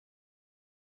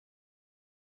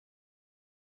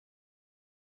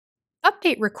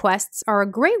Update requests are a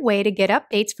great way to get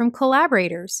updates from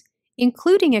collaborators,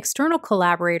 including external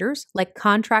collaborators like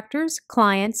contractors,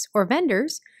 clients, or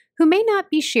vendors who may not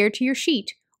be shared to your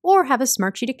sheet or have a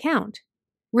Smartsheet account.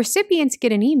 Recipients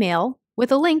get an email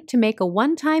with a link to make a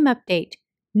one-time update,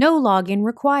 no login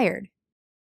required.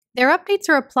 Their updates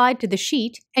are applied to the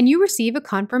sheet and you receive a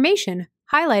confirmation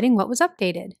highlighting what was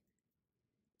updated.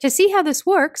 To see how this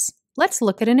works, let's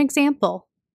look at an example.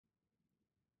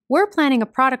 We're planning a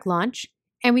product launch,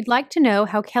 and we'd like to know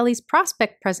how Kelly's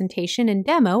prospect presentation and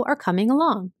demo are coming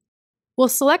along. We'll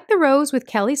select the rows with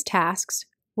Kelly's tasks,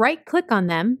 right-click on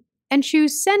them, and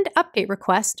choose Send Update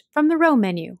Request from the row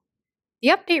menu. The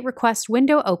Update Request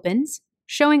window opens,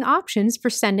 showing options for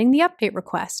sending the update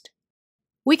request.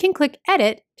 We can click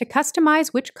Edit to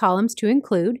customize which columns to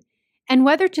include and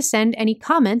whether to send any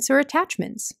comments or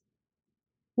attachments.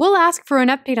 We'll ask for an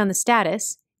update on the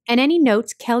status and any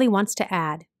notes Kelly wants to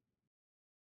add.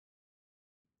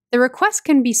 The request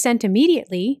can be sent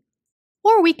immediately,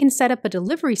 or we can set up a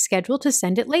delivery schedule to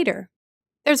send it later.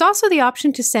 There's also the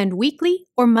option to send weekly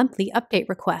or monthly update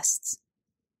requests.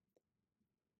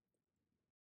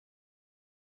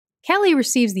 Kelly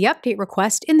receives the update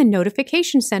request in the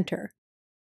Notification Center,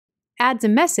 adds a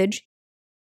message,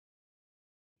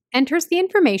 enters the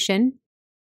information,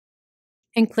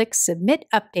 and clicks Submit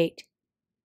Update.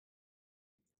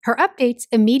 Her updates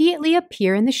immediately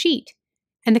appear in the sheet,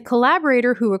 and the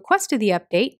collaborator who requested the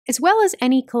update, as well as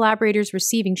any collaborators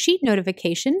receiving sheet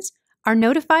notifications, are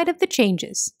notified of the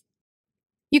changes.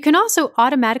 You can also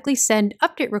automatically send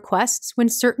update requests when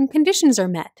certain conditions are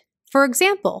met. For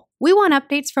example, we want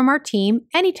updates from our team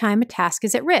anytime a task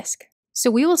is at risk, so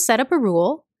we will set up a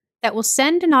rule that will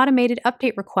send an automated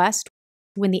update request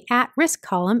when the at-risk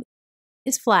column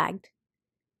is flagged.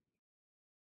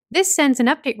 This sends an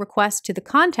update request to the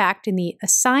contact in the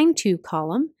Assigned To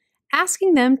column,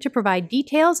 asking them to provide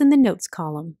details in the Notes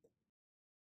column.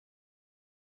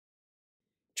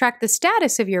 Track the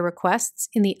status of your requests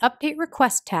in the Update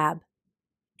Request tab.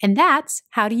 And that's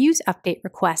how to use update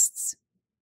requests.